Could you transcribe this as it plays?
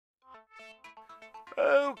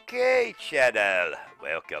Okay, channel.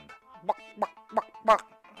 Welcome. Buck, buck, buck, buck.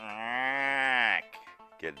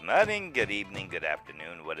 Good morning, good evening, good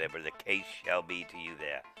afternoon, whatever the case shall be to you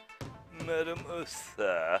there. Madam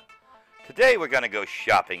Sir. Today we're going to go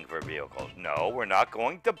shopping for vehicles. No, we're not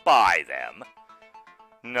going to buy them.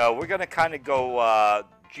 No, we're going to kind of go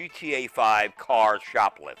GTA 5 car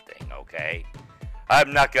shoplifting, okay?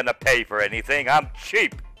 I'm not going to pay for anything. I'm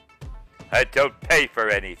cheap. I don't pay for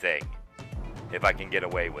anything. If I can get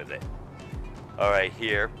away with it. Alright,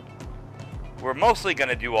 here. We're mostly going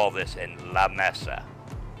to do all this in Lamessa.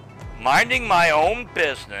 Minding my own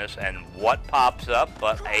business, and what pops up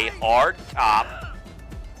but a hard-top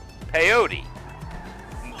peyote.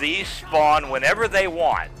 These spawn whenever they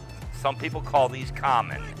want. Some people call these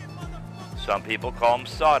common. Some people call them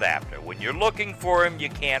sought after. When you're looking for them, you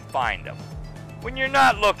can't find them. When you're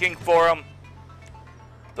not looking for them,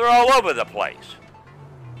 they're all over the place.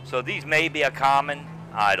 So these may be a common,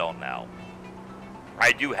 I don't know.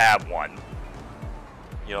 I do have one.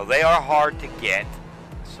 You know, they are hard to get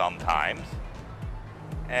sometimes.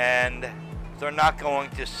 And they're not going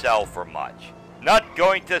to sell for much. Not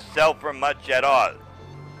going to sell for much at all.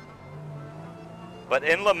 But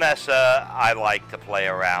in Lamessa, I like to play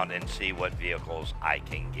around and see what vehicles I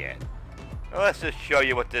can get. Now, let's just show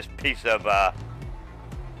you what this piece of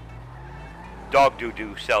dog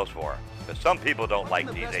doo-doo sells for. Because some people don't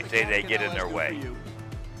like these. They say they get in their way.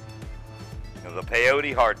 The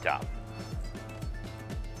peyote hardtop.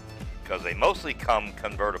 Because they mostly come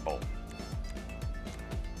convertible.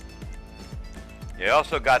 You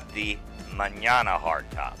also got the Manana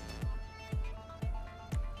hardtop.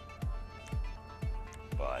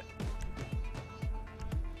 But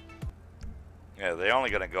yeah, they're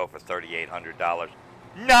only going to go for $3,800.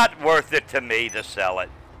 Not worth it to me to sell it.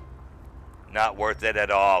 Not worth it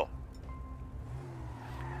at all.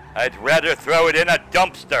 I'd rather throw it in a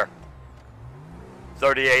dumpster.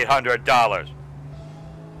 $3,800.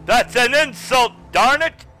 That's an insult, darn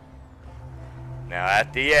it! Now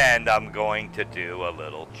at the end, I'm going to do a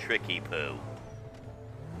little tricky poo.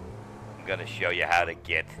 I'm going to show you how to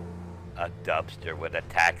get a dumpster with a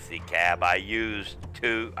taxi cab. I use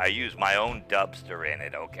my own dumpster in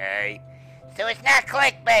it, okay? So it's not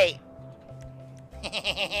clickbait.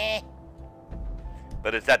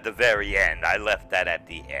 But it's at the very end. I left that at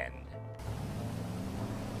the end.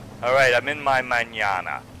 Alright, I'm in my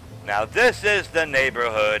manana. Now this is the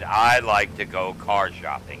neighborhood I like to go car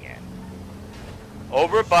shopping in.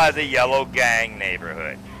 Over by the Yellow Gang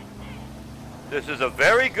neighborhood. This is a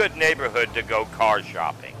very good neighborhood to go car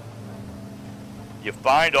shopping. You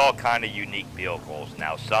find all kind of unique vehicles.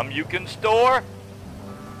 Now some you can store,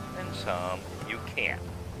 and some you can't.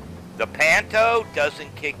 The Panto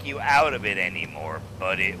doesn't kick you out of it anymore,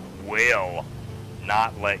 but it will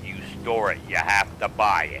not let you store it. You have to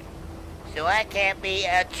buy it. So I can't be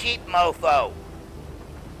a cheap mofo.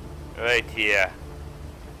 Right here.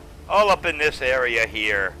 All up in this area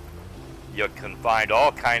here, you can find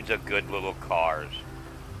all kinds of good little cars.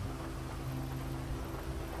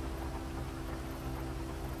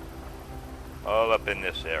 All up in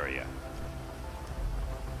this area.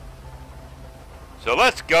 So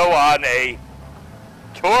let's go on a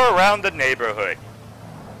tour around the neighborhood.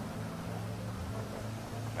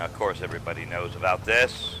 Now, of course, everybody knows about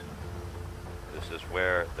this. This is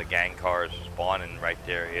where the gang cars spawn, and right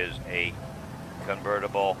there is a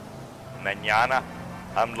convertible Manana.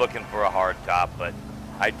 I'm looking for a hardtop, but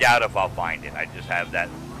I doubt if I'll find it. I just have that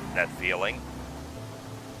feeling.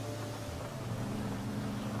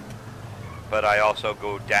 But I also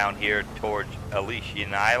go down here towards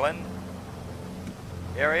Elysian Island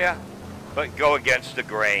area, but go against the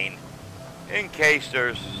grain in case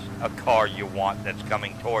there's a car you want that's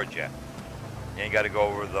coming towards you. You got to go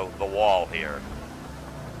over the wall here.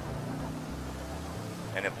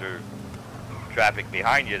 And if there's traffic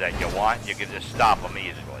behind you that you want, you can just stop them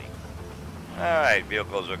easily. Alright,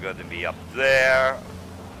 vehicles are going to be up there,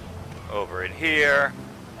 over in here.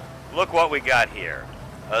 Look what we got here.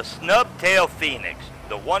 A snub-tail Phoenix,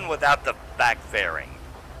 the one without the back fairing.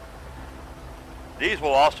 These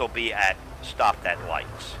will also be stopped at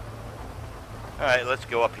lights. Alright, let's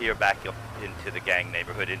go up here back up into the gang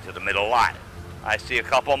neighborhood, into the middle lot. I see a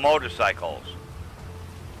couple motorcycles.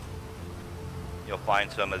 You'll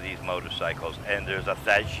find some of these motorcycles. And there's a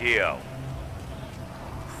Fagio.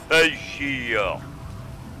 Fagio.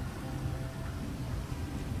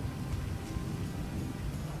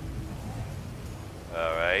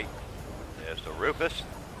 Alright. There's the Rufus.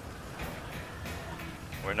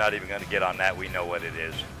 We're not even going to get on that. We know what it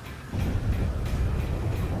is.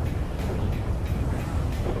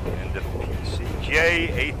 And the PCJ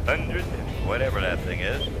 850. whatever that thing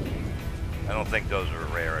is. I don't think those are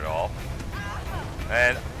rare at all.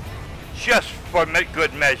 And just for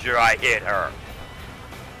good measure, I hit her.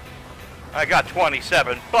 I got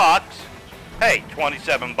 27 bucks. Hey,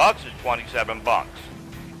 27 bucks is 27 bucks.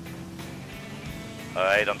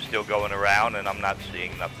 Alright, I'm still going around and I'm not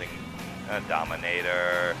seeing nothing.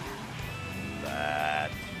 Dominator.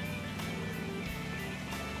 That.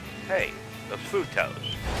 Hey, those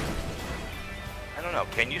futos. I don't know,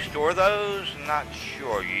 can you store those? Not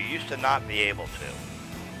sure. You used to not be able to.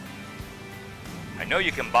 I know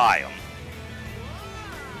you can buy them.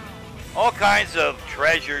 All kinds of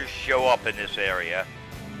treasures show up in this area.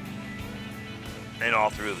 And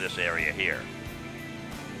all through this area here.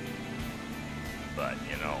 But,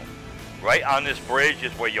 you know, right on this bridge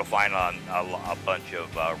is where you'll find a bunch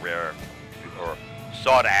of rare or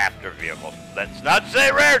sought-after vehicles. Let's not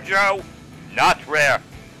say rare, Joe. Not rare.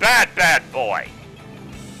 Bad, bad boy.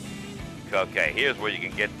 Okay, here's where you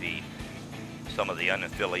can get some of the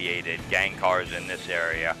unaffiliated gang cars in this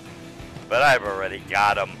area. But I've already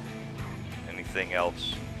got them. Anything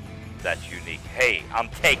else that's unique? Hey, I'm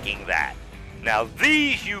taking that. Now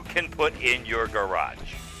these you can put in your garage.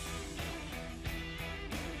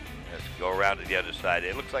 Let's go around to the other side.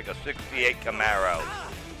 It looks like a 68 Camaro.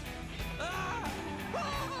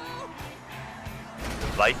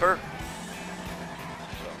 Viper?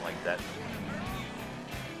 Something like that.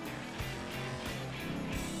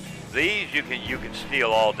 These you can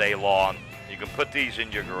steal all day long. You can put these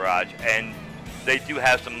in your garage, and they do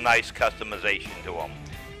have some nice customization to them.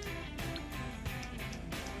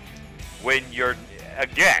 When you're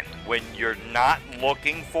not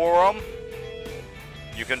looking for them,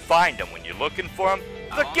 you can find them. When you're looking for them,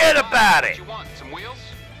 forget about it. What you want? Some wheels?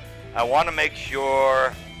 I want to make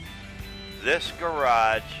sure this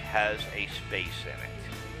garage has a space in it.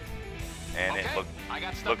 And okay.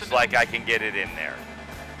 it looks like I can get it in there.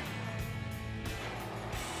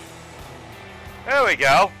 There we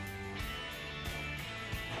go.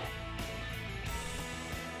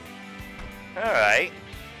 Alright.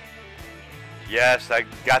 Yes, I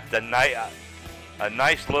got a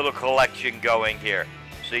nice little collection going here.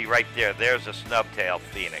 See right there, there's a snubtail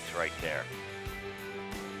Phoenix right there.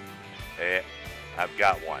 I've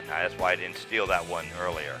got one. That's why I didn't steal that one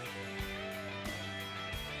earlier.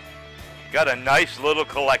 Got a nice little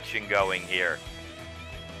collection going here.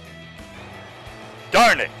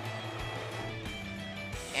 Darn it!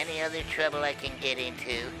 Any other trouble I can get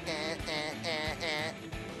into?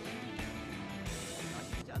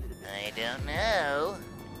 I don't know.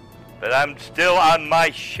 But I'm still on my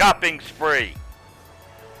shopping spree.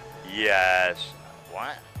 Yes.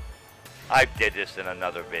 What? I did this in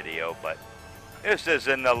another video, but this is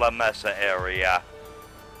in the Lamessa area.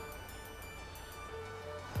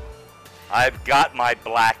 I've got my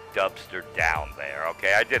black dumpster down there,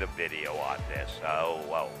 okay? I did a video on this,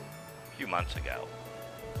 a few months ago.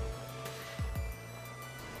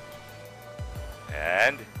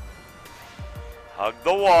 And hug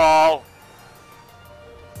the wall.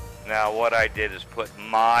 Now what I did is put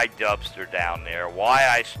my dumpster down there. Why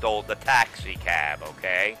I stole the taxi cab,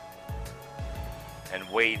 okay? And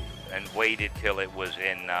waited till it was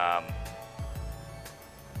in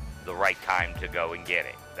the right time to go and get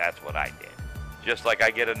it. That's what I did. Just like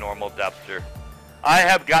I get a normal dumpster. I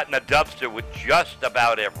have gotten a dumpster with just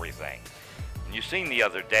about everything. And you seen the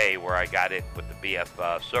other day where I got it with the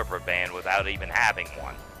BF surfer band without even having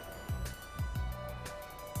one.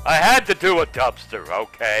 I had to do a dumpster,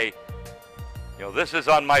 okay? You know, this is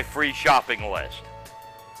on my free shopping list.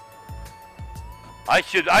 I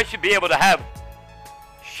should be able to have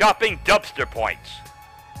shopping dumpster points.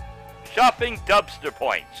 Shopping dumpster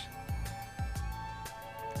points.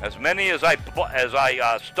 As many as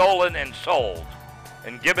I stolen and sold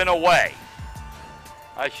and given away.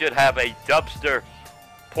 I should have a dumpster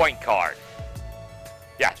point card.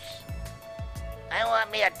 Yes. I want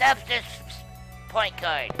me a dumpster point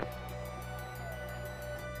card.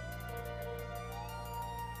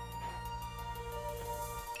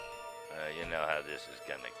 You know how this is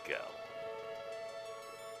gonna go.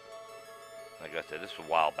 Like I said, this was a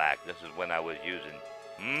while back. This is when I was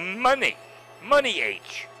using money. Money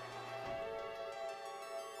H.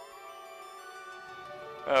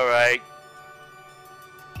 Alright.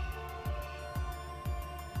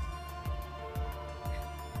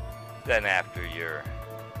 Then after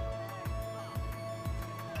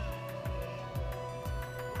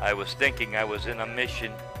I was thinking I was in a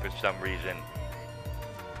mission for some reason.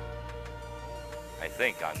 I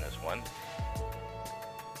think on this one.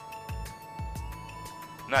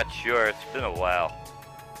 Not sure, it's been a while.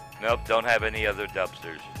 Nope, don't have any other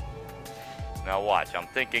dumpsters. Now watch, I'm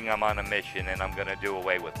thinking I'm on a mission and I'm gonna do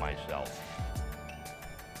away with myself.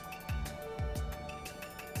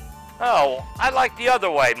 Oh, I like the other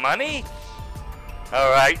way, money.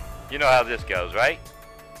 All right, you know how this goes, right?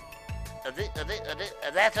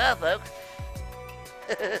 That's all, folks.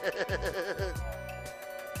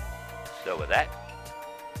 So with that,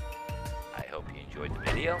 I hope you enjoyed the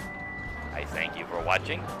video. I thank you for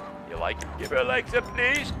watching. If you like it, give her a like,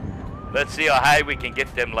 please. Let's see how high we can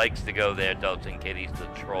get them likes to go there, adults and kiddies. The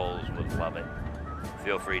trolls would love it.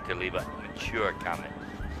 Feel free to leave a mature comment.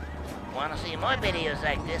 Want to see more videos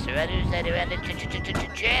like this or others that are on the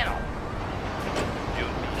channel?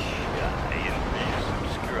 Don't be shy and please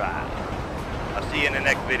subscribe. I'll see you in the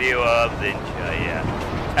next video of the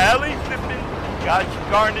Tally Flippin' Gosh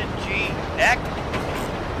Garnet G. Eck.